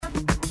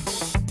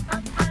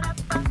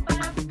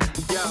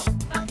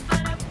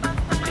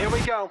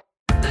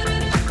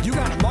You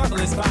got a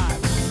marvelous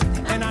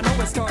vibe, and I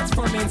know it starts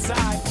from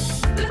inside.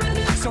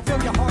 So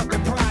fill your heart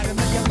with pride and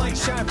let your light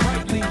shine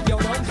brightly. Yo,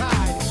 don't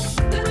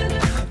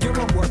hide. You're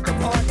a work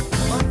of art,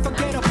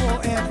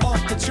 unforgettable and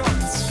off the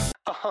charts.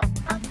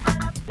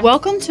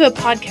 Welcome to a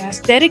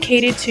podcast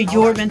dedicated to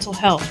your mental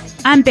health.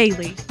 I'm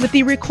Bailey with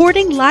the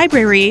Recording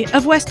Library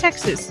of West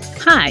Texas.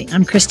 Hi,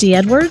 I'm Christy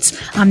Edwards.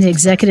 I'm the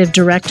Executive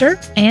Director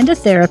and a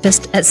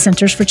therapist at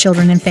Centers for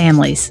Children and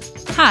Families.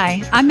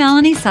 Hi, I'm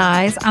Melanie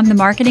Size. I'm the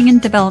Marketing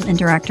and Development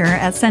Director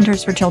at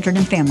Centers for Children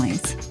and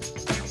Families.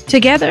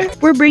 Together,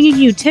 we're bringing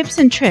you tips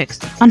and tricks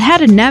on how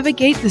to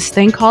navigate this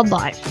thing called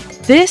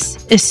life.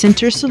 This is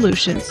Center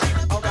Solutions.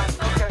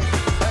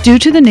 Due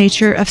to the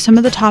nature of some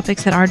of the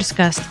topics that are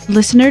discussed,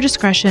 listener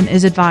discretion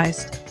is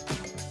advised.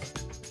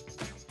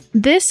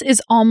 This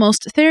is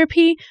Almost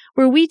Therapy,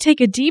 where we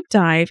take a deep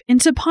dive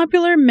into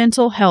popular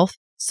mental health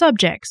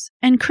subjects,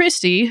 and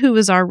Christy, who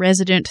is our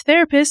resident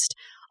therapist,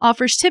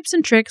 offers tips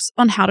and tricks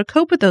on how to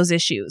cope with those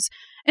issues.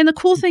 And the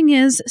cool thing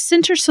is,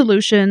 Center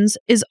Solutions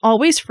is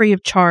always free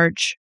of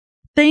charge,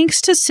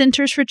 thanks to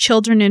Centers for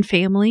Children and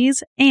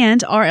Families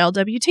and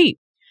RLWT.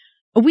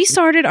 We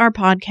started our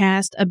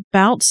podcast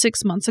about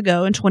 6 months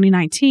ago in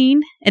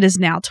 2019. It is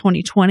now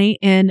 2020,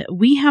 and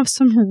we have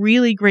some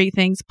really great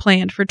things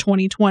planned for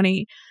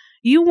 2020.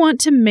 You want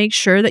to make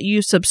sure that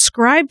you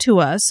subscribe to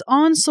us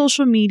on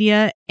social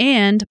media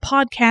and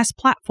podcast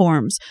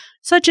platforms,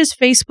 such as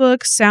Facebook,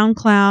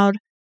 SoundCloud,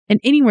 and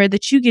anywhere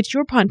that you get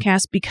your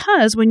podcast,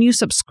 because when you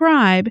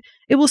subscribe,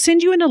 it will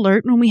send you an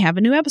alert when we have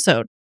a new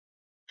episode.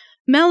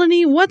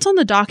 Melanie, what's on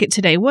the docket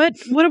today? What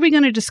are we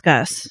going to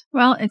discuss?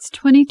 Well, it's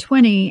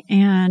 2020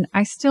 and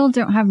I still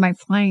don't have my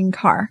flying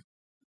car.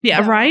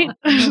 Yeah, so right?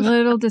 I'm a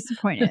little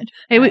disappointed.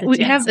 Hey, we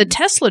have the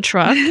Tesla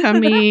truck. I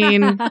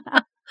mean,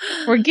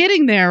 we're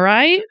getting there,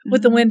 right?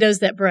 With the windows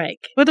that break.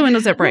 With the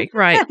windows that break,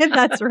 right.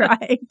 That's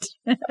right.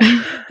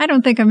 I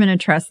don't think I'm going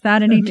to trust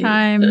that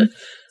anytime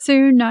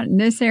soon, not in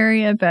this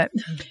area, but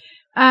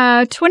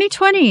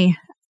 2020,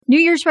 New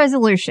Year's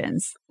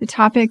resolutions, the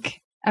topic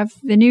of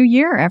the new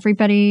year.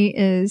 Everybody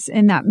is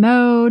in that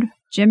mode.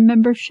 Gym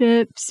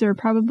memberships are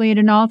probably at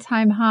an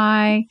all-time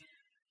high.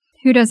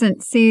 Who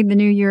doesn't see the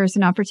new year as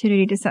an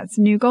opportunity to set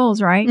some new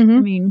goals, right? Mm-hmm.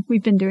 I mean,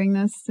 we've been doing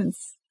this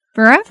since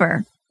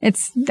forever.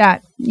 It's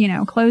that,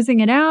 closing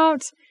it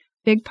out,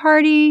 big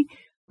party,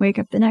 wake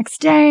up the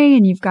next day,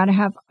 and you've got to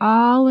have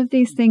all of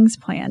these things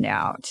planned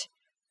out.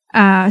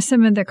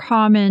 Some of the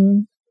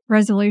common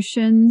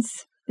resolutions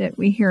that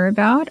we hear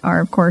about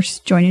are, of course,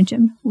 join a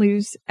gym,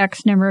 lose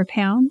X number of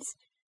pounds,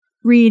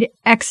 read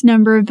X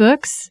number of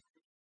books,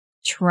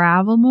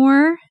 travel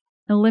more,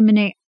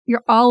 eliminate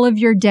all of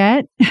your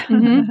debt.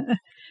 Mm-hmm.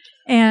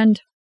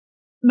 And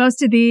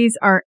most of these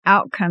are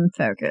outcome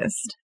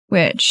focused,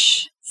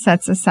 which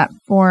sets us up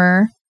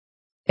for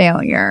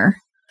failure.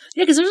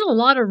 Yeah, because there's a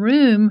lot of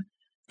room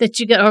that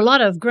you got, or a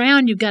lot of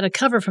ground you've got to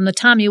cover from the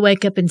time you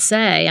wake up and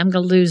say, I'm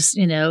going to lose,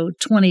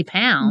 20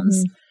 pounds.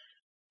 Mm-hmm.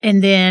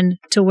 And then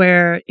to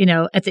where,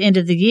 at the end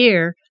of the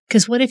year,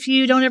 because what if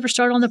you don't ever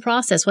start on the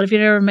process? What if you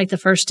never make the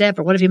first step?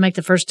 Or what if you make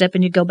the first step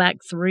and you go back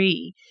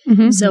 3?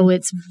 Mm-hmm. So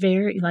it's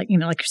very, like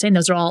you're saying,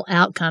 those are all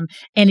outcome.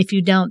 And if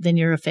you don't, then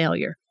you're a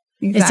failure.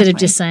 Exactly. Instead of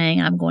just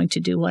saying, I'm going to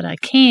do what I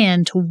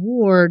can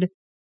toward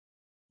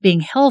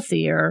being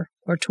healthier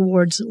or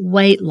towards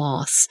weight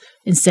loss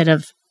instead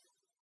of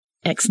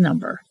X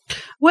number.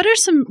 What are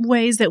some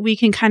ways that we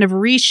can kind of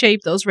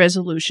reshape those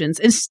resolutions?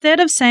 Instead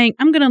of saying,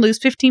 I'm going to lose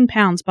 15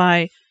 pounds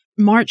by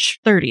March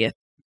 30th.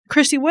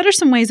 Christy, what are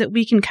some ways that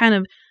we can kind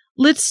of,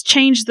 let's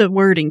change the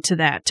wording to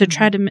that to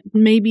try to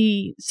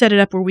maybe set it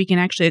up where we can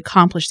actually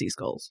accomplish these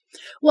goals?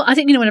 Well, I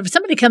think, whenever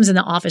somebody comes in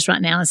the office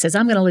right now and says,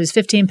 I'm going to lose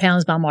 15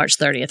 pounds by March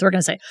 30th, we're going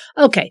to say,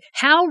 okay,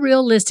 how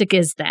realistic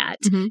is that?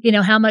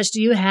 Mm-hmm. How much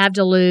do you have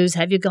to lose?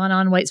 Have you gone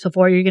on weights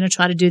before? You're going to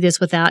try to do this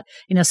without,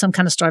 some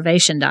kind of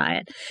starvation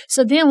diet.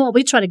 So then what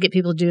we try to get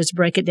people to do is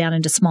break it down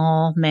into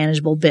small,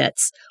 manageable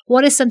bits.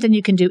 What is something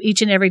you can do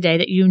each and every day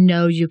that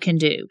you can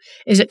do?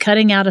 Is it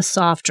cutting out a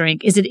soft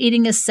drink? Is it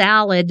eating a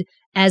salad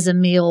as a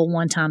meal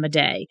one time a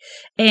day?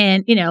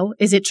 And,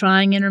 is it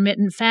trying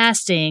intermittent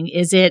fasting?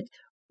 Is it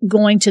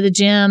going to the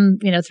gym,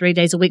 3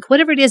 days a week?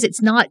 Whatever it is,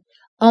 it's not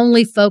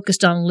only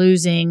focused on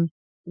losing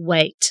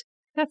weight.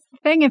 That's the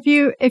thing.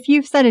 If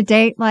you've set a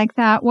date like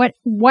that,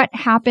 what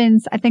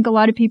happens? I think a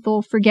lot of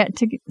people forget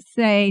to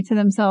say to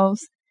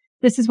themselves,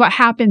 this is what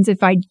happens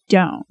if I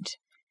don't.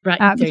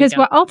 Right. Because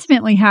what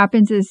ultimately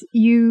happens is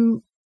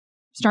you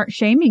start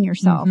shaming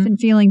yourself and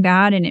feeling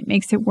bad, and it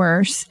makes it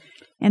worse.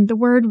 And the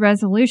word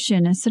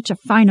resolution is such a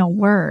final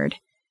word.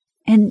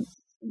 And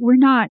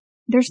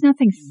there's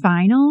nothing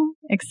final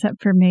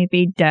except for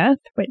maybe death,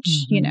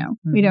 which, we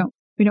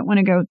don't want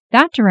to go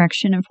that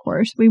direction, of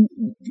course.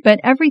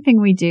 But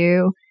everything we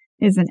do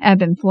is an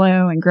ebb and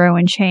flow and grow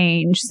and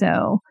change.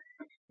 So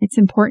it's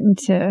important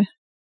to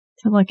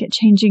look at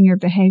changing your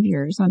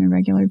behaviors on a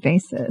regular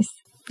basis.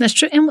 That's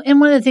true. And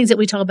one of the things that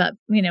we talk about,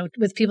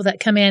 with people that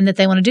come in that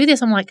they want to do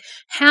this, I'm like,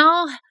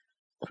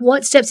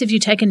 what steps have you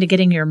taken to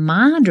getting your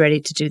mind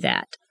ready to do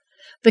that?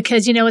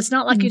 Because, it's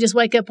not like you just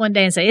wake up one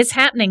day and say, it's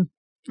happening.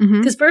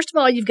 Because first of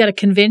all, you've got to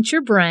convince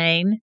your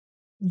brain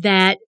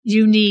that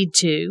you need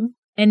to,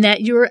 and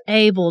that you're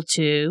able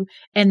to,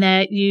 and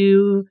that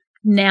you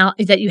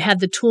have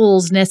the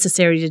tools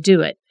necessary to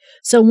do it.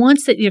 So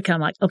once that you're kind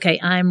of like, okay,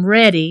 I'm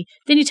ready,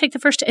 then you take the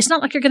first step. It's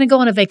not like you're going to go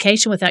on a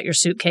vacation without your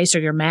suitcase or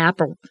your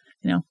map or,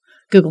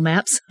 Google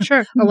Maps.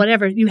 Sure. Or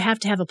whatever. You have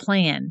to have a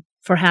plan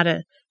for how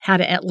to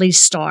at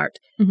least start.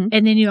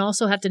 And then you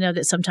also have to know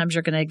that sometimes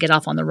you're going to get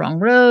off on the wrong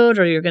road,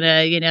 or you're going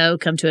to,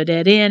 come to a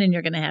dead end, and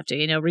you're going to have to,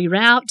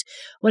 reroute,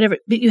 whatever.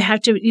 But you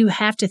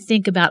have to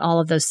think about all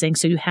of those things.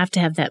 So you have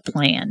to have that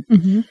plan.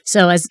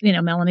 So as,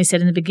 Melanie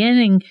said in the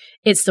beginning,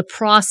 it's the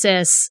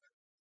process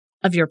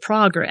of your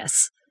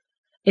progress.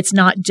 It's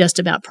not just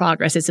about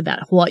progress. It's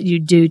about what you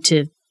do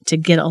to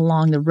get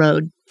along the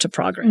road to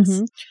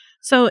progress.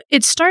 So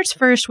it starts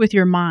first with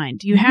your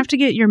mind. You have to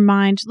get your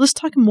mind. Let's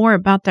talk more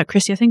about that,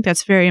 Christy. I think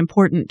that's very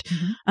important.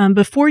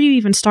 Before you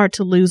even start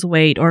to lose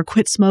weight or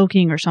quit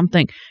smoking or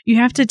something, you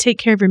have to take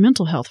care of your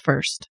mental health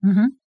first.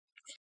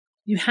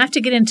 You have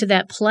to get into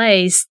that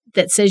place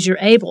that says you're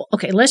able.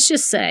 Okay, let's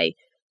just say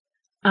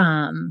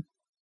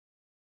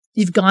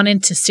you've gone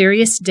into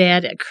serious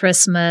debt at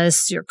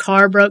Christmas. Your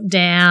car broke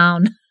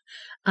down.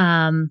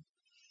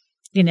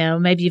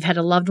 Maybe you've had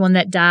a loved one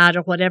that died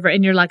or whatever,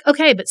 and you're like,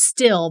 okay, but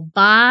still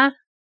by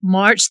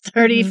March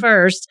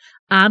 31st,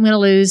 I'm going to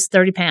lose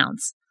 30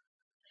 pounds.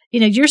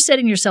 You're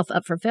setting yourself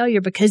up for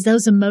failure because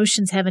those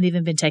emotions haven't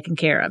even been taken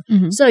care of.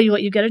 So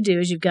what you've got to do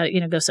is you've got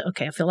to, go say,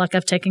 okay, I feel like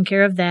I've taken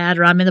care of that,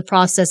 or I'm in the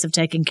process of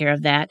taking care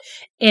of that.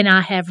 And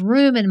I have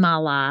room in my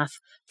life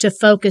to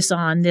focus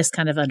on this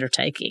kind of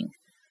undertaking.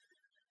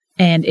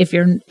 And if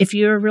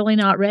you're really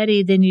not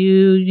ready, then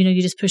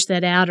you just push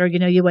that out, or,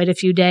 you wait a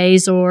few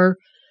days, or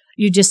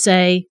you just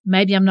say,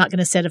 maybe I'm not going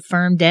to set a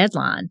firm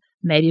deadline.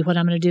 Maybe what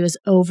I'm going to do is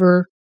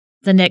over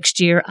the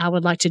next year, I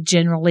would like to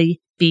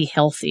generally be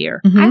healthier.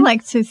 I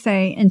like to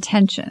say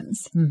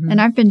intentions. And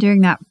I've been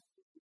doing that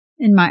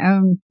in my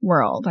own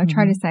world. I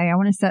try to say, I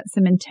want to set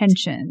some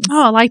intentions.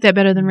 Oh, I like that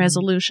better than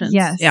resolutions.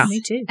 Yes. Yeah.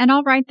 Me too. And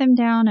I'll write them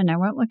down, and I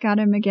won't look at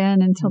them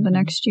again until the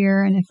next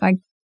year. And if I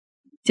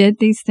did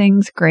these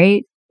things,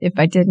 great. If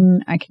I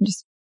didn't, I can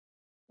just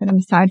put them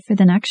aside for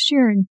the next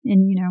year and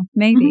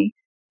maybe.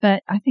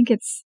 But I think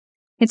it's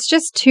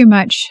just too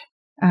much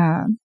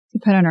to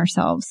put on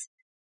ourselves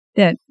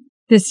that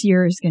this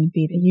year is going to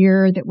be the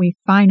year that we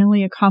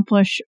finally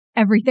accomplish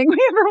everything we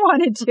ever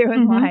wanted to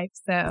in life.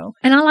 So,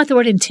 and I like the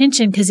word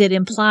intention because it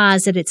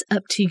implies that it's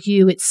up to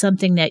you. It's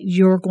something that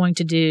you're going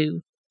to do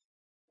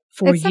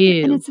for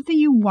you. And it's something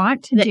you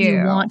want to do. That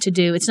you want to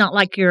do. It's not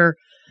like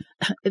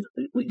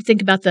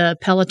think about the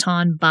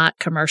Peloton bike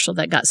commercial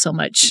that got so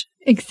much,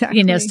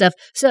 stuff.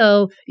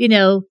 So,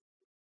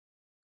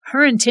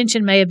 her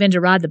intention may have been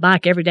to ride the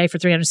bike every day for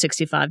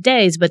 365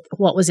 days, but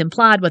what was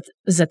implied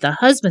was that the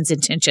husband's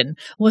intention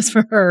was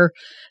for her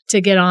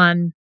to get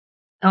on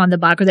the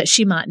bike, or that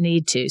she might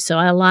need to. So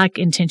I like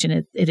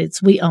intention.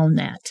 We own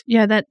that.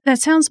 Yeah, that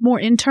sounds more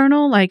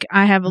internal. Like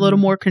I have a little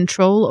more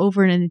control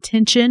over an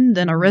intention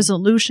than a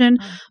resolution,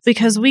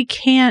 because we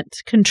can't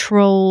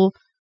control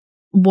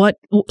what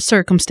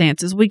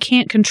circumstances. We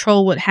can't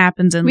control what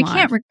happens in life. We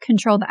can't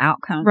control the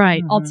outcome.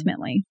 Right.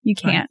 Ultimately, you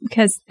can't,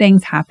 because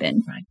things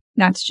happen. Right.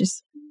 That's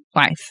just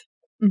life.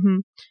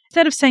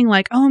 Instead of saying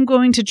like, oh, I'm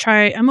going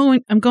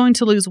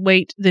to lose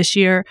weight this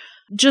year,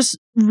 just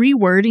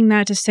rewording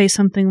that to say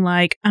something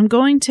like, I'm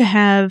going to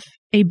have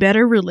a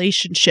better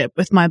relationship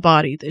with my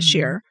body this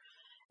year.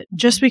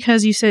 Just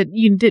because you said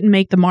you didn't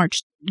make the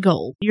March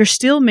goal, you're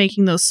still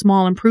making those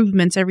small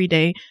improvements every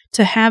day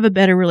to have a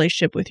better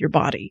relationship with your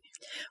body.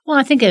 Well,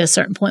 I think at a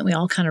certain point, we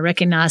all kind of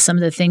recognize some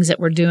of the things that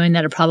we're doing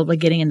that are probably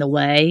getting in the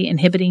way,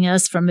 inhibiting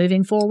us from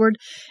moving forward.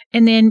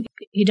 And then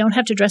you don't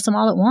have to address them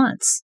all at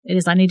once. It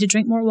is, I need to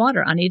drink more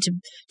water. I need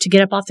to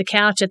get up off the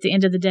couch at the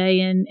end of the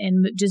day and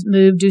just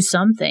do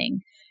something.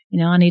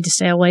 I need to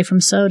stay away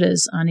from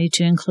sodas. I need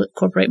to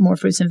incorporate more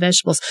fruits and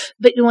vegetables.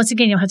 But once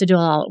again, you don't have to do it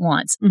all at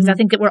once. Because I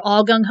think that we're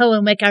all gung-ho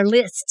and make our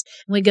list.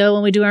 And we go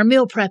and we do our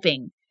meal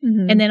prepping.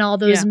 And then all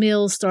those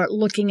meals start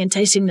looking and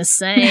tasting the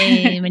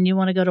same. And you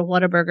want to go to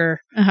Whataburger.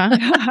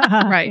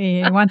 Right.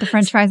 You want the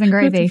French fries and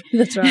gravy.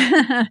 That's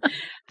right.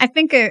 I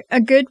think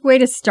a good way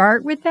to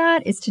start with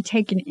that is to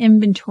take an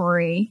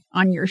inventory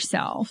on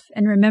yourself.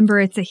 And remember,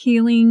 it's a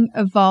healing,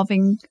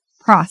 evolving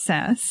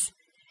process.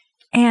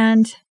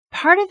 And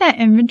part of that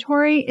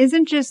inventory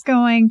isn't just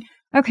going,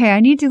 okay,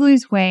 I need to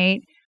lose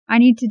weight. I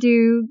need to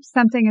do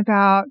something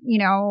about,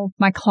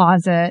 my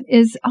closet,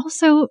 is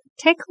also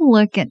take a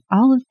look at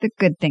all of the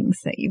good things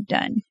that you've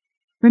done.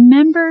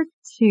 Remember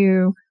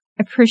to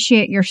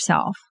appreciate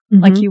yourself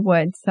like you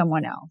would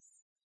someone else.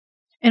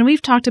 And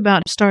we've talked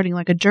about starting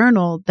like a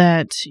journal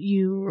that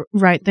you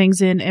write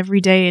things in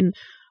every day. And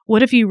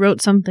what if you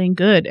wrote something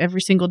good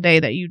every single day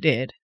that you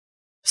did,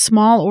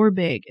 small or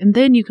big? And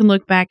then you can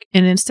look back,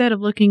 and instead of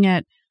looking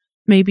at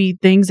maybe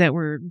things that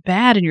were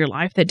bad in your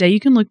life that day, you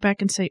can look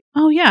back and say,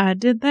 oh yeah, I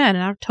did that,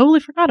 and I totally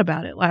forgot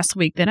about it last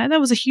week. Then that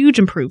was a huge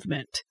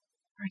improvement.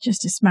 Or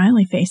just a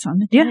smiley face on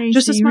the day. Yeah,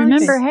 just so a smiley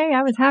remember, face. Hey,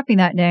 I was happy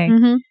that day.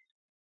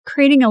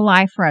 creating a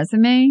life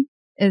resume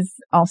is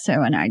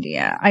also an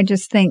idea. I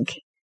just think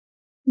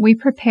we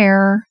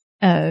prepare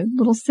a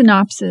little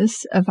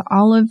synopsis of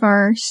all of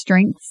our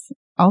strengths,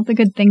 all the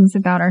good things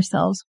about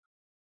ourselves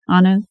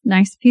on a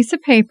nice piece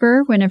of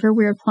paper whenever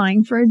we're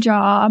applying for a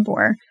job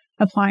or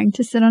applying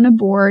to sit on a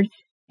board.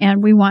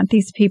 And we want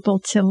these people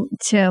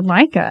to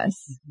like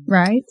us,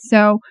 right?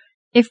 So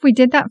if we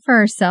did that for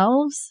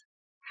ourselves,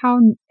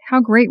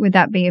 how great would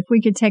that be if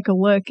we could take a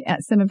look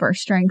at some of our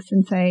strengths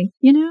and say,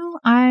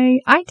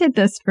 I did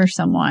this for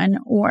someone,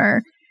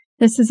 or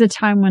this is a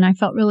time when I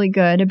felt really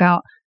good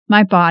about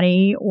my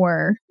body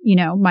or,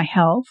 my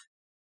health,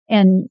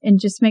 and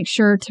just make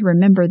sure to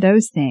remember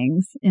those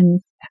things.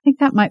 And I think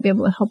that might be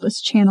able to help us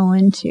channel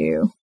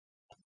into.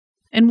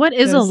 And what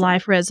is a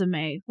life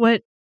resume?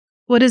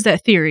 What is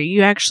that theory?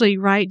 You actually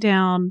write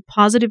down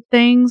positive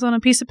things on a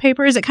piece of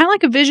paper? Is it kind of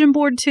like a vision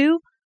board too,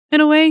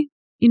 in a way?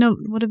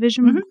 What a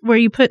vision, where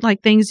you put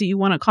like things that you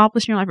want to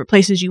accomplish in your life or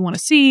places you want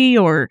to see,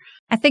 or?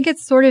 I think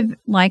it's sort of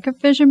like a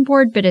vision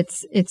board, but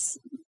it's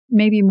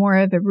maybe more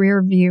of a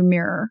rear view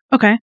mirror.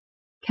 Okay.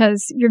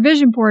 Because your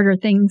vision board are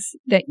things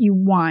that you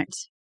want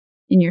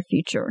in your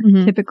future.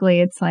 Mm-hmm.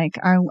 Typically it's like,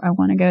 I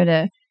want to go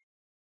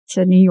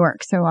to New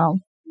York. So I'll,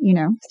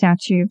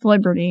 Statue of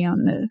Liberty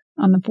on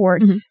the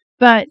board. Mm-hmm.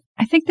 But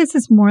I think this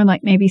is more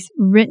like maybe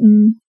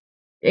written.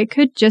 It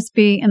could just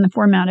be in the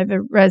format of a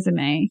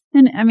resume.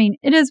 And I mean,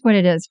 it is what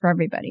it is for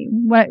everybody.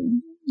 What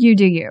you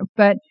do you.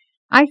 But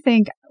I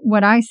think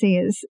what I see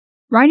is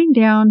writing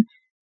down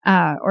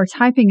or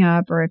typing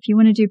up, or if you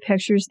want to do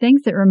pictures,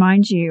 things that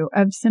remind you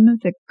of some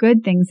of the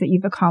good things that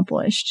you've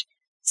accomplished.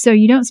 So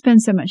you don't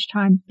spend so much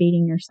time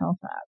beating yourself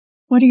up.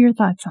 What are your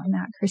thoughts on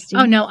that, Christy?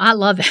 Oh, no, I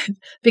love it.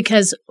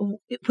 Because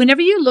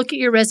whenever you look at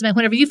your resume,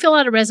 whenever you fill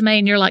out a resume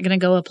and you're like going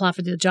to go apply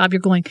for the job,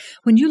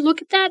 when you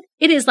look at that,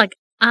 it is like,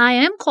 I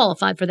am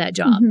qualified for that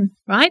job,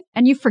 right?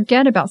 And you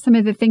forget about some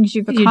of the things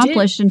you've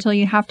accomplished until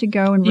you have to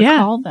go and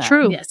recall them.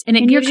 True. Yes. And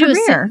it gives you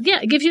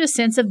it gives you a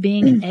sense of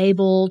being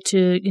able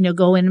to,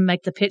 go in and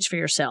make the pitch for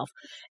yourself.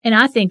 And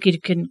I think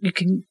you can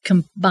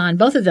combine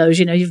both of those.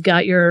 You've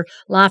got your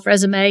life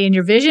resume and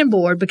your vision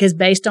board, because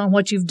based on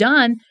what you've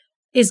done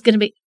is going to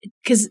be,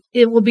 because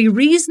it will be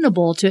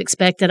reasonable to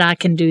expect that I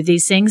can do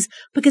these things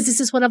because this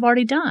is what I've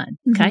already done.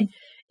 Okay. Mm-hmm.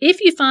 If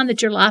you find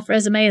that your life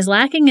resume is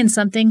lacking in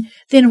something,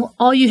 then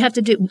all you have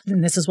to do,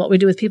 and this is what we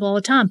do with people all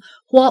the time,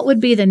 what would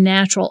be the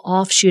natural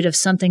offshoot of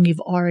something you've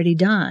already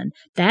done?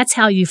 That's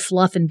how you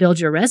fluff and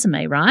build your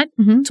resume, right?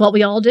 Mm-hmm. It's what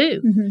we all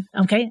do.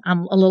 Mm-hmm. Okay.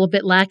 I'm a little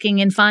bit lacking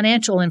in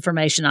financial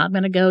information. I'm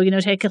going to go,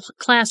 take a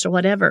class or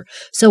whatever.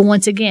 So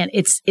once again,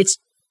 it's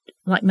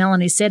like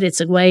Melanie said,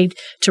 it's a way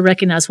to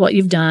recognize what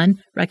you've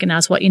done,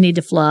 recognize what you need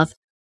to fluff,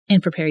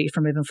 and prepare you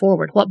for moving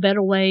forward. What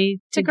better way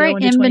to go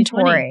into 2020? It's a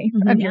great inventory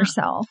of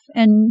yourself,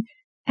 and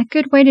a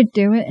good way to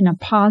do it in a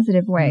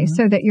positive way,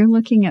 so that you're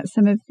looking at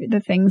some of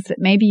the things that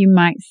maybe you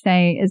might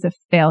say is a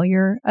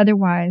failure.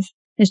 Otherwise,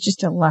 it's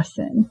just a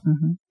lesson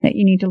that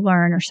you need to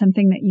learn, or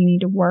something that you need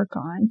to work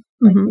on.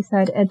 Like you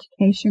said,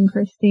 education,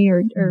 Christy,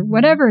 or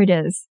whatever it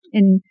is,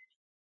 and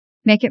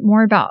make it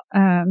more about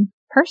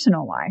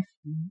personal life.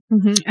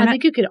 Mm-hmm. I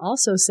think you could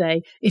also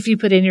say, if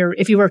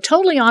you were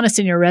totally honest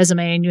in your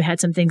resume and you had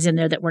some things in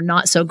there that were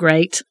not so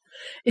great,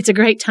 it's a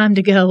great time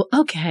to go,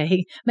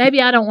 okay,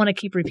 maybe I don't want to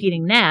keep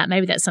repeating that.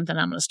 Maybe that's something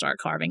I'm going to start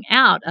carving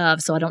out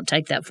of, so I don't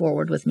take that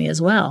forward with me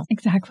as well.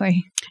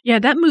 Exactly. Yeah,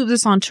 that moves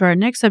us on to our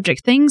next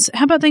subject.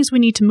 How about things we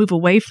need to move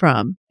away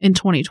from in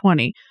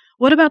 2020?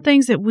 What about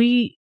things that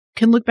we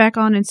can look back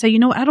on and say,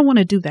 I don't want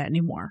to do that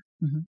anymore?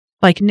 Mm-hmm.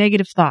 Like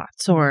negative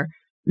thoughts, or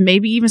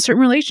maybe even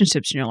certain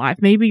relationships in your life.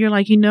 Maybe you're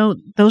like,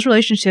 those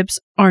relationships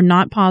are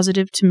not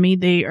positive to me.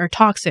 They are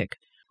toxic.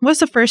 What's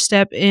the first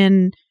step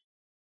in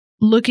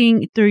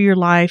looking through your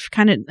life,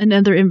 kind of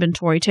another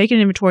inventory, taking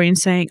an inventory and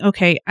saying,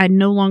 okay, I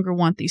no longer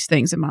want these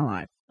things in my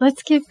life?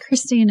 Let's give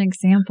Christy an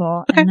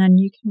example, and then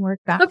you can work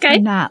back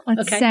from that.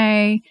 Let's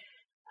say,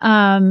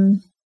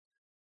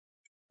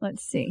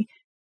 let's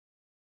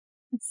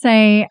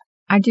say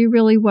I do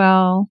really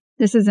well.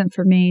 This isn't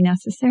for me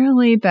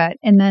necessarily,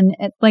 and then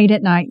late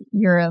at night,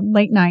 you're a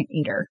late night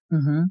eater.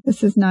 Mm-hmm.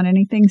 This is not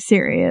anything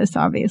serious,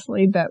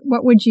 obviously, but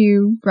what would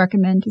you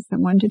recommend to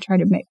someone to try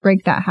to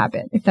break that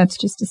habit, if that's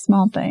just a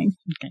small thing?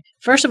 Okay.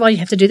 First of all, you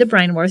have to do the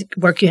brain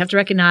work. You have to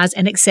recognize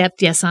and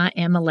accept, yes, I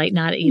am a late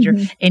night eater.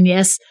 Mm-hmm. And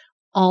yes,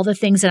 all the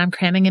things that I'm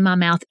cramming in my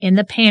mouth in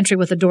the pantry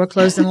with the door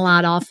closed and the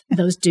light off,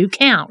 those do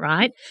count,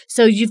 right?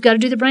 So you've got to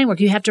do the brain work.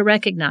 You have to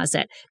recognize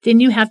that.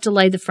 Then you have to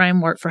lay the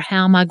framework for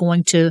how am I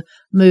going to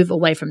move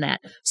away from that.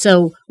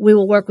 So we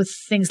will work with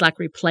things like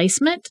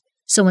replacement.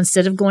 So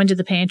instead of going to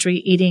the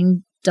pantry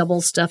eating double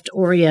stuffed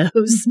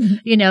Oreos,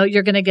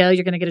 you're going to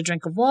get a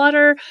drink of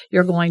water.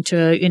 You're going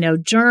to,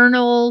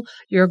 journal.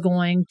 You're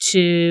going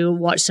to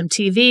watch some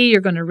TV.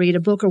 You're going to read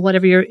a book or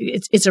whatever.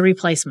 It's a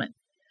replacement.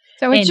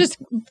 So it's just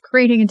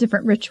creating a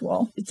different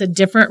ritual. It's a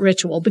different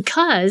ritual,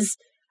 because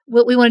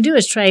what we want to do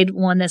is trade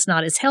one that's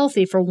not as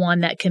healthy for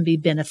one that can be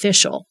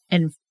beneficial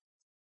and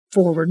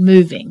forward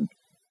moving.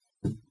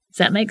 Does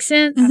that make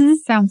sense? That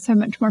sounds so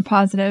much more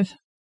positive.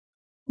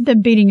 The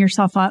beating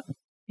yourself up.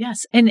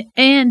 Yes.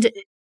 And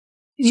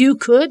you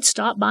could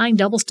stop buying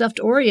double stuffed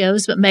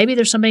Oreos, but maybe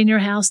there's somebody in your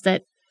house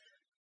that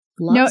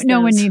loves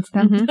no one those. needs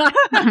them. Mhm.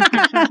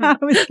 I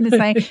was going to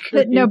say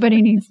that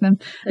nobody needs them.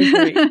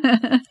 Agreed.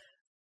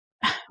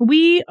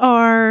 We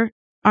are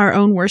our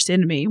own worst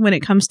enemy when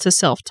it comes to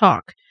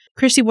self-talk.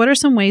 Christy, what are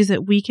some ways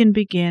that we can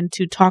begin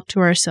to talk to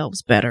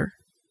ourselves better?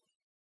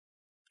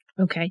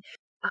 Okay.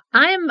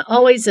 I'm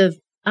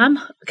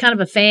kind of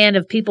a fan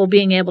of people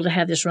being able to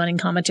have this running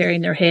commentary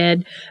in their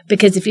head,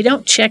 because if you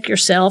don't check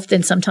yourself,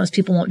 then sometimes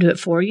people won't do it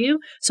for you.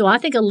 So I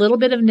think a little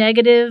bit of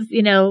negative,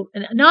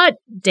 not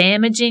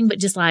damaging, but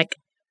just like,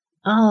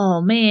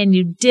 oh man,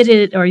 you did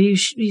it, or you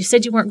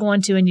said you weren't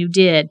going to and you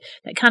did.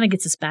 That kind of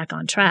gets us back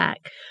on track.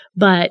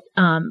 But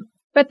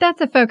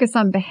that's a focus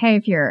on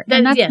behavior. That-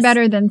 And that's yes.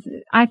 better than,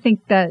 I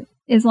think that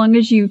as long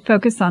as you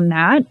focus on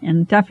that,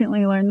 and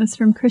definitely learn this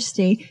from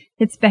Christy,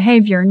 it's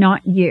behavior,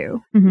 not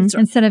you. Mhm. That's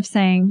right. Instead of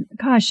saying,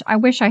 gosh, I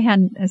wish I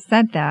hadn't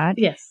said that.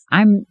 Yes.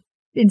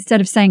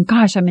 Instead of saying,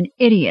 gosh, I'm an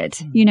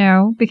idiot,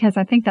 because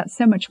I think that's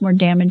so much more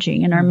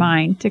damaging in our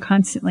mind to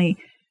constantly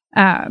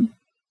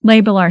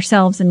label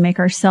ourselves and make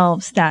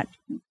ourselves that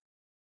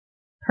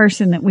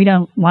person that we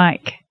don't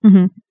like.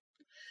 Mm-hmm.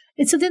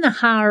 And so then the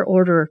higher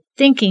order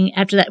thinking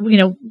after that,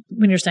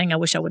 when you're saying, I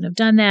wish I wouldn't have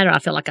done that, or I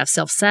feel like I've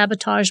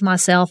self-sabotaged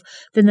myself,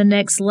 then the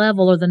next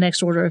level or the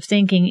next order of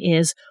thinking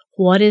is,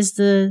 what is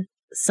the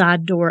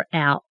side door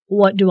out?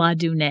 What do I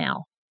do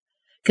now?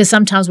 Because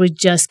sometimes we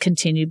just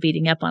continue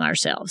beating up on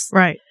ourselves.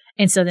 Right.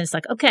 And so then it's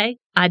like, okay,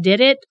 I did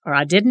it or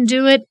I didn't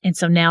do it. And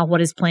so now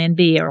what is plan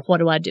B, or what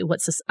do I do?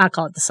 I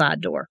call it the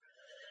side door.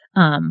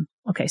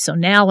 Okay, so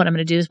now what I'm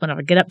going to do is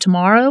whenever I get up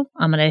tomorrow,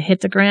 I'm going to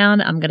hit the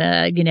ground. I'm going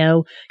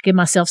to, give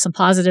myself some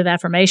positive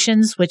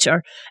affirmations, which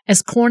are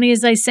as corny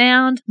as they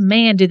sound.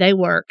 Man, do they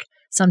work.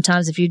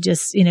 Sometimes if you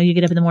just, you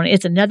get up in the morning,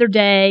 it's another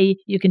day.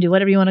 You can do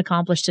whatever you want to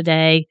accomplish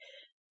today.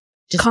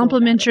 Just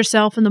Compliment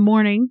yourself in the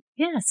morning.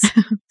 Yes.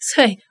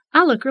 Say,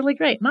 I look really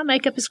great. My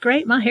makeup is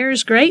great. My hair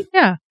is great.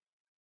 Yeah.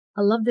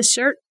 I love this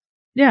shirt.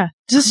 Yeah.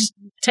 Just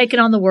Take it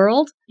on the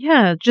world.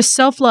 just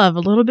self-love, a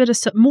little bit of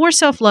more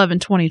self-love in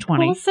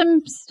 2020. Pull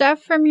some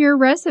stuff from your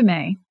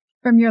resume,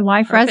 from your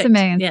life Perfect.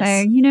 resume, and Yes.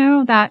 say,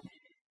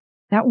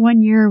 that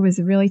 1 year was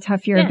a really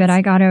tough year, Yes. but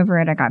I got over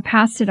it. I got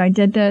past it. I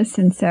did this.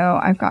 And so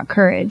I've got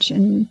courage,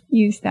 and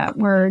use that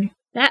word.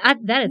 I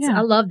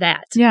love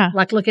that. Yeah.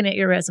 Like looking at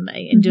your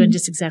resume and doing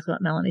just exactly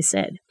what Melanie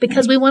said.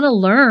 Because we want to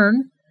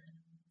learn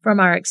from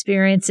our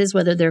experiences,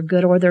 whether they're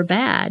good or they're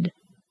bad,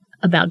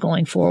 about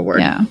going forward.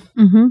 Yeah.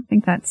 Mm-hmm. I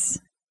think that's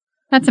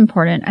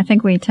important. I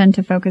think we tend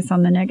to focus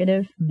on the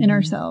negative in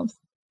ourselves.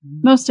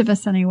 Most of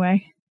us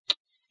anyway.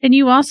 And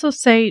you also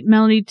say,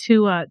 Melanie,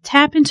 to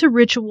tap into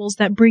rituals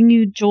that bring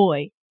you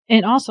joy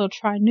and also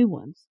try new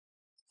ones.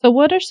 So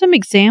what are some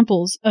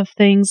examples of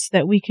things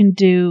that we can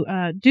do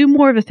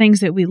more of the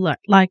things that we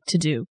like to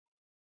do?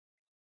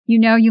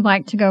 You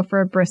like to go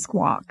for a brisk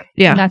walk.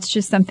 Yeah. And that's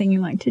just something you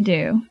like to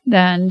do.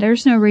 Then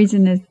there's no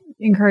reason to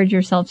encourage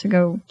yourself to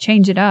go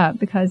change it up,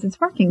 because it's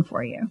working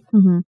for you.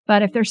 Mm-hmm.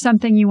 But if there's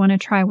something you want to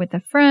try with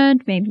a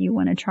friend, maybe you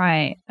want to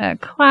try a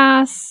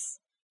class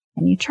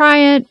and you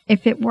try it.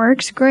 If it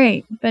works,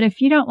 great. But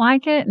if you don't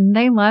like it and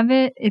they love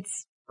it,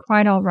 it's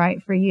quite all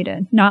right for you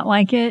to not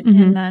like it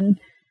and then,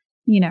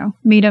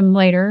 meet them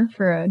later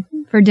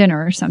for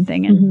dinner or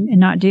something and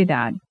not do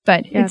that.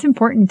 But it's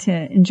important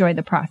to enjoy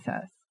the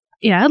process.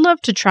 Yeah, I love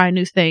to try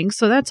new things.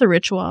 So that's a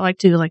ritual I like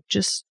to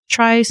just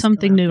try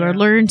something new or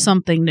learn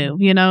something new.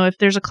 If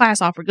there's a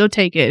class offer, go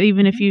take it.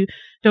 Even if you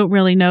don't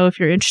really know if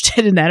you're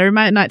interested in that, or it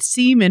might not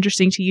seem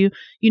interesting to you.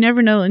 You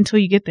never know until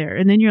you get there.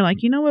 And then you're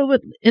like, you know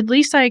what? At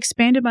least I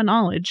expanded my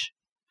knowledge.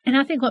 And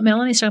I think what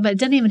Melanie's talking about, it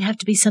doesn't even have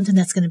to be something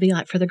that's going to be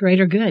like for the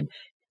greater good.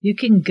 You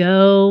can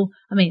go,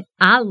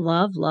 I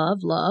love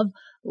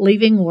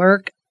leaving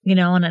work,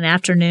 on an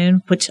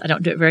afternoon, which I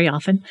don't do it very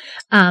often,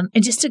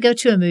 and just to go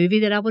to a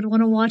movie that I would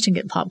want to watch and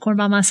get popcorn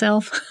by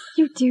myself.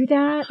 You do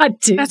that? I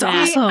do. That's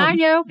that. awesome. I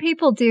know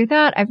people do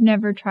that. I've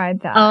never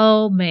tried that.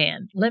 Oh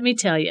man, let me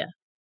tell you,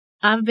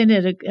 I've been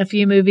at a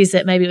few movies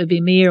that maybe it would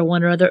be me or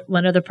one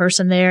other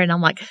person there, and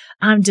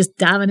I'm just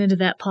diving into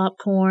that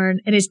popcorn,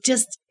 and it's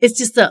just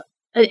an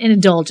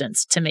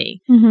indulgence to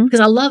me because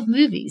I love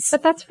movies.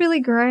 But that's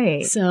really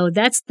great. So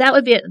that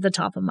would be at the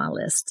top of my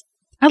list.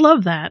 I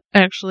love that,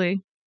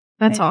 actually.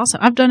 That's awesome.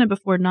 I've done it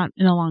before, not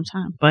in a long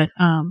time, but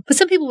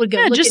some people would go,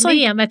 look just at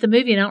me, I'm at the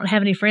movie and I don't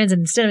have any friends,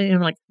 and instead of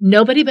I'm like,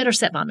 nobody better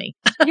sit by me.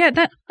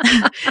 yeah,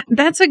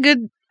 that's a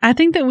good. I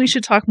think that we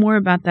should talk more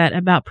about that,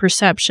 about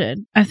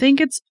perception. I think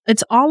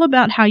it's all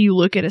about how you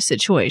look at a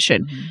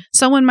situation.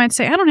 Someone might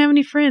say, I don't have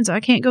any friends,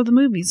 I can't go to the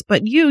movies,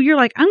 but you're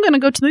like, I'm going to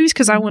go to the movies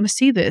because I want to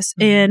see this.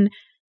 And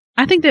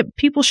I think that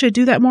people should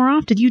do that more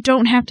often. You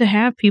don't have to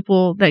have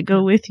people that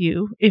go with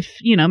you if,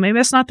 maybe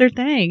that's not their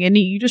thing and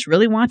you just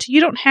really want to.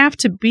 You don't have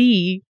to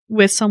be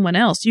with someone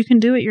else. You can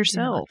do it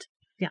yourself.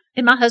 Yeah.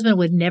 And my husband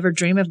would never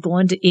dream of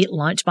going to eat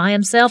lunch by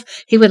himself.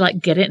 He would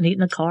get it and eat in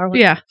the car.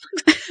 Yeah.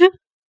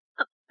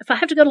 if I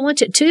have to go to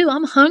lunch at 2,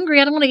 I'm hungry.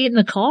 I don't want to eat in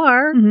the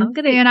car. Mhm. I'm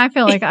going to. And I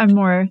feel like I'm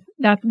more,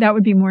 that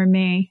would be more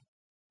me.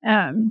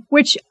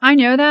 Which I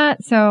know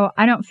that, so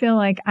I don't feel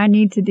like I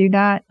need to do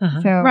that.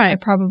 Uh-huh. So Right. I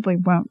probably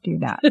won't do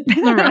that.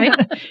 Right.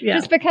 Yeah.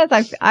 Just because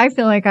I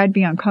feel like I'd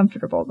be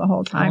uncomfortable the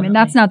whole time. And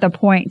that's not the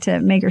point, to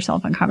make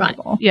yourself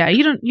uncomfortable. Yeah,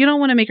 you don't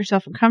want to make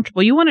yourself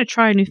uncomfortable. You want to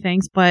try new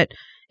things, but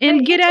Hey,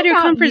 get it's out of your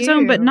about comfort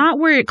zone, but you. not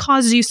where it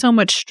causes you so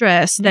much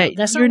stress No, that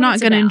that's not you're what not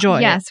it's going to about. enjoy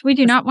it. Yes, we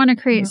do not want to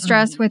create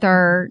stress with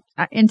our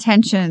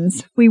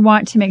intentions. We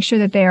want to make sure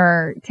that they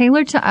are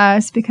tailored to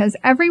us, because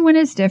everyone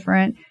is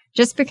different.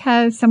 Just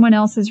because someone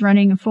else is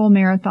running a full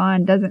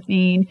marathon doesn't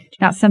mean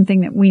that's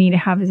something that we need to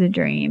have as a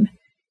dream.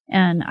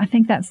 And I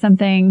think that's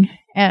something,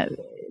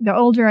 the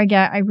older I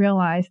get, I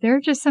realize there are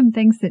just some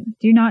things that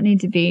do not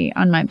need to be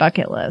on my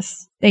bucket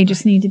list. They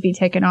just need to be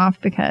taken off,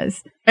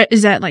 because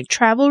Is that like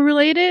travel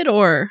related,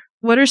 or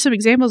what are some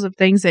examples of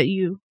things that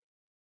you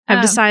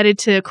have decided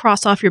to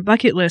cross off your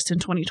bucket list in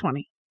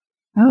 2020?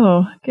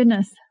 oh,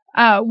 goodness.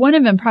 One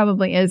of them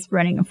probably is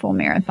running a full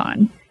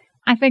marathon.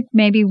 I think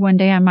maybe one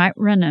day I might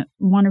want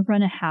to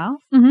run a half,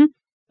 Mhm.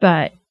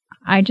 but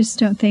I just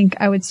don't think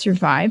I would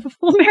survive a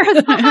full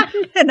marathon,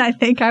 and I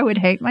think I would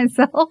hate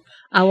myself.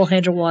 I will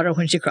hand her water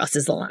when she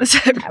crosses the line.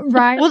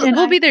 Right? And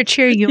We'll be there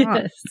cheering you on.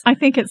 Yes. I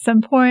think at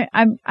some point,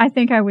 I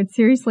think I would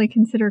seriously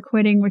consider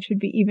quitting, which would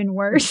be even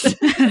worse.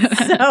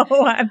 So,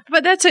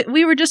 But that's it.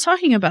 We were just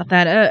talking about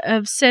that,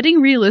 of setting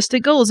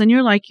realistic goals. And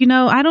you're like,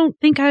 I don't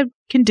think I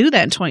can do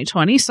that in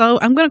 2020. So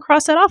I'm going to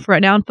cross that off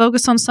right now and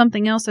focus on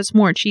something else that's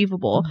more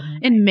achievable. Mhm.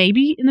 And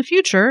maybe in the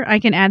future, I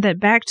can add that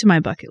back to my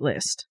bucket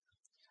list.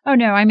 oh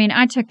no, I mean,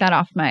 I took that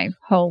off my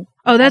whole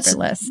That's bucket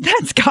list.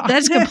 That's gone.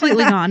 That's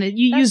completely gone.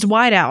 You used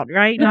whiteout,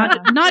 right?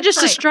 Not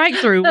just a strike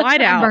through, I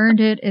whiteout. burned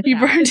it. It's You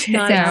out. burned it.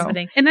 Not So-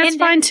 happening. And that's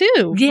fine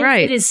too, Yes,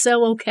 right? it is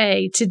so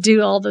okay to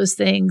do all those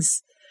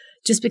things.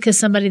 Just because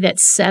somebody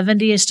that's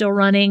 70 is still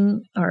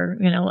running, or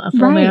a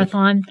full Right.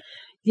 marathon,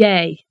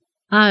 yay!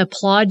 I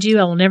applaud you.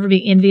 I will never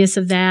be envious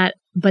of that.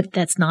 But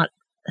that's not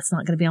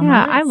going to be on Yeah,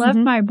 my I list. love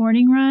Mhm. my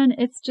morning run.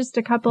 It's just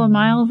a couple of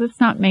miles. It's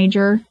not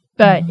major,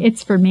 but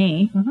it's for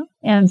me. Mhm.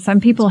 And some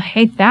people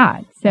hate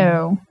that.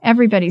 So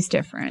everybody's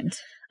different.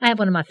 I have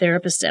one of my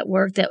therapists at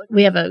work that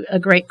we have a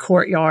great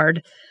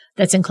courtyard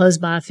that's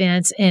enclosed by a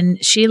fence, and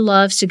she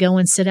loves to go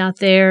and sit out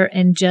there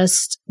and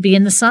just be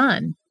in the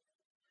sun.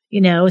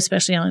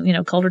 Especially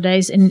on, colder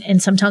days.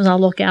 And sometimes I'll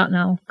look out and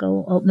I'll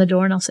go open the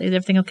door and I'll say, is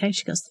everything okay?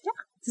 She goes, yeah,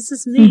 this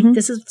is me. Mhm.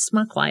 This is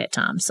my quiet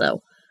time. So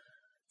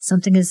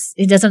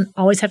it doesn't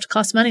always have to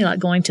cost money, like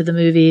going to the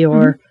movie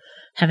or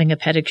having a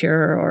pedicure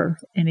or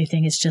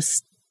anything. It's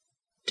just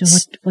doing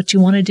what you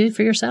want to do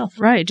for yourself.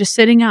 Right. Just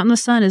sitting out in the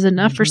sun is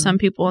enough for Mhm. some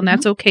people, and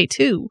that's okay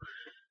too.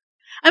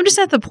 I'm just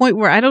at the point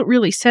where I don't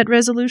really set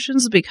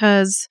resolutions,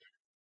 because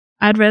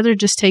I'd rather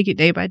just take it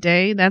day by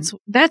day. That's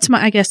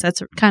I guess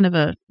that's kind of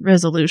a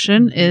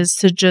resolution, is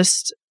to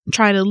just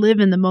try to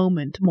live in the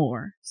moment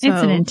more. So,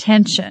 It's an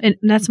intention. and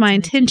that's my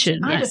It's an intention.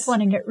 intention, I yes. just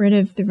want to get rid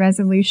of the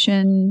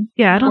resolution.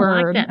 Yeah, I don't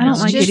word. like that. I don't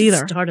Let's like it just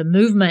either. Start a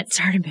movement.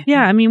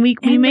 Yeah, I mean we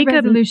And make the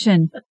up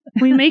resolution.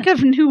 we make up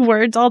new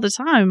words all the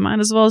time. Might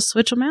as well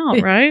switch them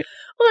out, right?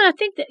 Well, I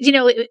think that,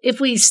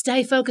 if we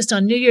stay focused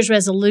on New Year's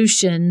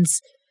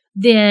resolutions,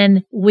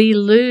 then we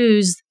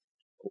lose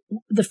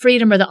the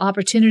freedom or the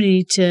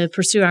opportunity to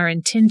pursue our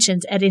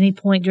intentions at any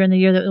point during the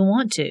year that we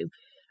want to,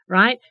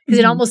 right? Because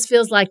it Mhm. almost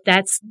feels like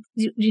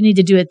you need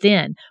to do it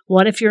then.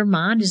 What if your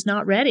mind is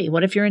not ready?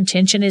 What if your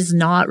intention is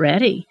not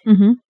ready?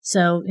 Mm-hmm.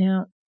 So,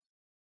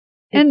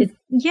 And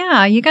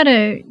yeah, you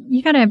gotta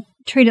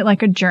treat it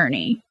like a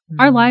journey.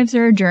 Our lives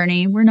are a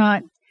journey. We're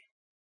not.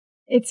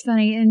 It's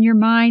funny, in your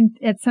mind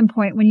at some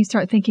point when you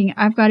start thinking,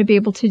 I've got to be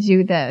able to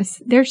do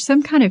this, there's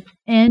some kind of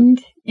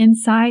end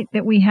insight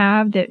that we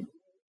have that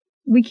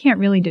we can't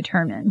really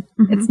determine.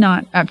 Mhm. It's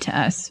not up to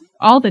us.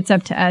 All that's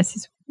up to us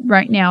is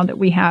right now that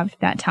we have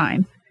that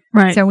time.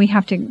 Right. So we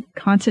have to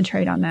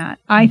concentrate on that,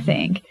 I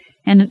think.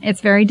 And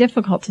it's very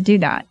difficult to do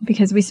that,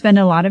 because we spend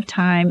a lot of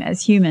time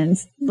as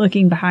humans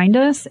looking behind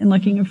us and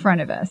looking in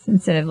front of us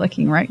instead of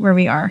looking right where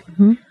we are.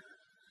 Mhm.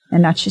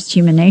 And that's just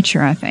human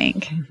nature, I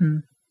think. Mm-hmm.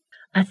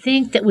 I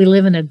think that we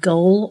live in a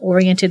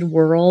goal-oriented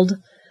world.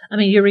 I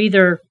mean, you're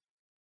either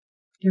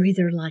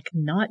like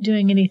not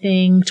doing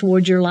anything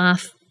towards your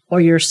life,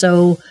 or you're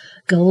so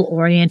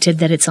goal-oriented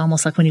that it's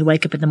almost like when you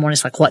wake up in the morning,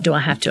 it's like, what do I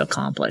have to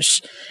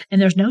accomplish?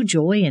 And there's no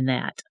joy in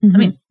that. Mhm. I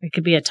mean, it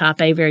could be a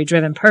type A, very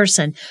driven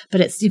person,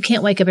 but you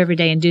can't wake up every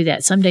day and do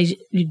that. Some days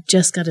you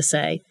just got to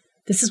say,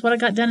 this is what I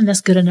got done, and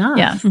that's good enough.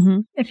 Yeah. Mm-hmm.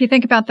 If you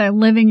think about the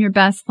living your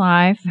best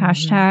life, Mhm.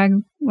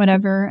 hashtag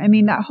whatever, I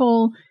mean, that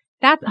whole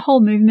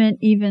movement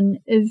even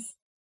is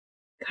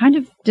kind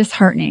of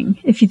disheartening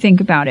if you think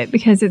about it,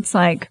 because it's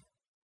like,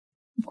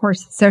 of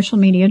course, it's social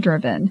media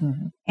driven,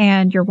 Mhm.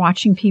 and you're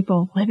watching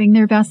people living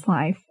their best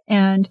life.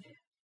 And,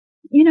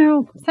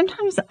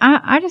 sometimes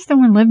I just don't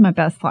want to live my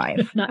best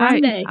life. Not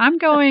Right. today. I'm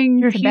going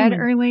You're to bed human.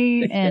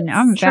 early and Yes.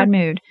 I'm in a Sure. bad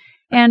mood.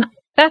 And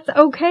that's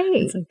okay.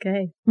 It's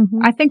okay. Mm-hmm.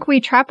 I think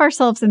we trap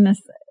ourselves in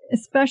this,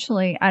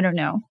 especially, I don't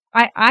know.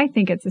 I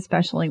think it's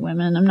especially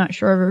women. I'm not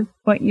sure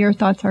what your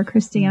thoughts are,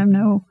 Christy.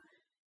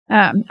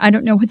 I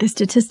don't know what the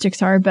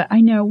statistics are, but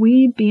I know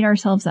we beat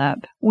ourselves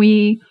up.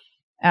 We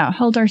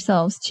hold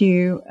ourselves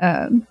to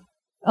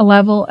a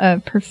level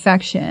of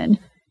perfection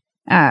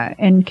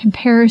and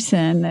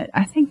comparison that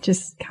I think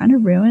just kind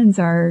of ruins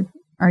our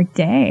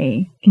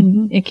day.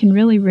 It can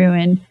really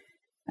ruin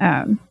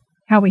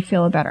how we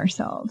feel about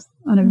ourselves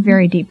on a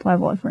very deep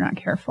level if we're not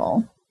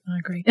careful. I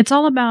agree. It's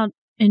all about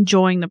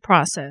enjoying the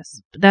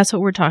process. That's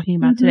what we're talking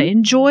about today.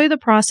 Enjoy the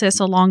process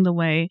along the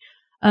way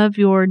of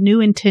your new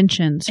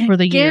intentions for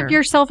the year. Give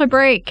yourself a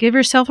break. Give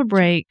yourself a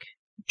break.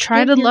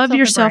 Try to love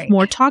yourself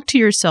more. Talk to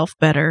yourself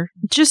better.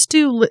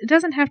 It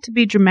doesn't have to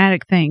be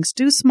dramatic things.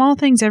 Do small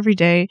things every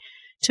day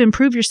to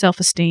improve your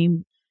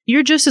self-esteem.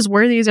 You're just as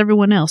worthy as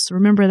everyone else.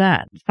 Remember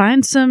that.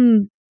 Find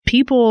some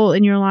people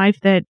in your life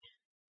that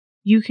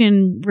you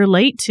can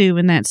relate to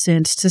in that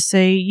sense, to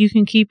say you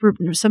can keep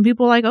some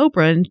people like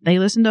Oprah, and they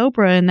listen to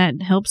Oprah, and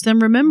that helps them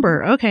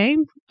remember, okay,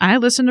 I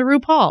listen to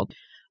RuPaul.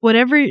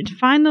 Whatever,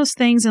 find those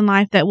things in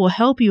life that will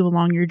help you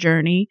along your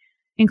journey,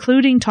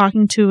 including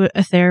talking to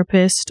a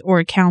therapist or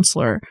a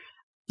counselor.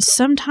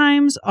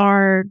 Sometimes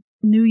our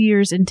New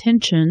Year's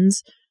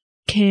intentions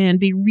can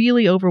be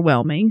really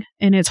overwhelming,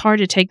 and it's hard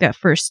to take that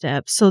first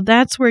step. So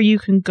that's where you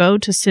can go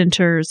to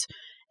centers,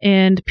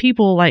 and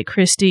people like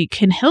Christy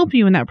can help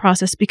you in that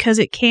process, because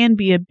it can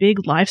be a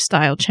big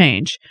lifestyle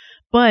change.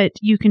 But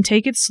you can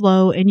take it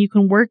slow, and you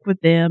can work with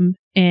them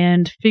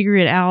and figure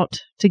it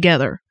out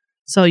together.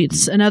 So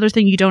it's another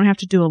thing you don't have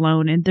to do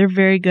alone, and they're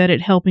very good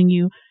at helping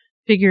you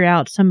figure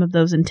out some of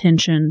those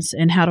intentions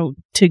and how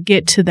to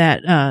get to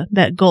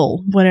that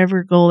goal,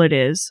 whatever goal it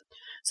is.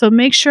 So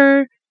make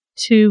sure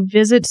to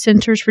visit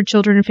Centers for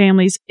Children and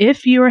Families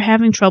if you are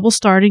having trouble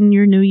starting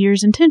your New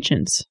Year's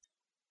intentions.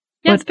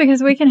 Yes,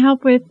 because we can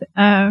help with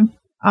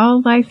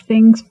all life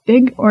things,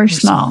 big or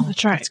small.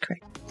 That's right. That's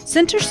correct.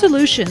 Center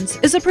Solutions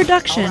is a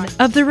production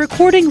of the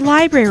Recording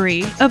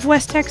Library of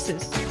West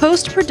Texas.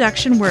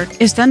 Post-production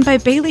work is done by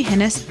Bailey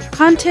Hennis.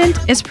 Content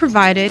is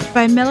provided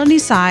by Melanie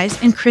Size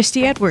and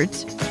Christy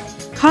Edwards.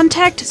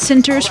 Contact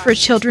Centers for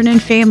Children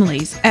and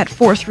Families at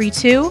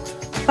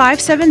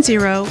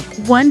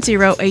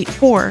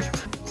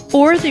 432-570-1084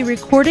 or the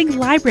Recording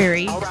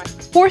Library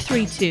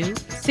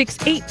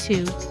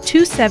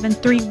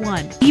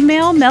 432-682-2731.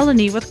 Email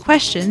Melanie with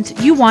questions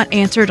you want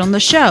answered on the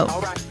show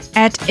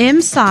at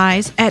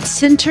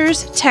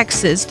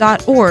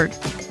msize@centerstexas.org.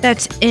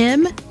 That's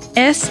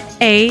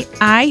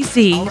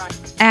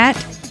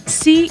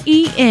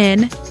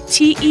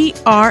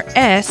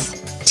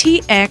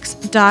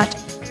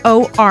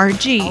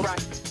MSAIZ@CENTERSTX.org.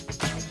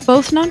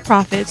 Both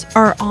nonprofits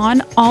are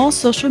on all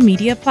social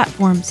media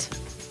platforms.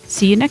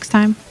 See you next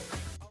time.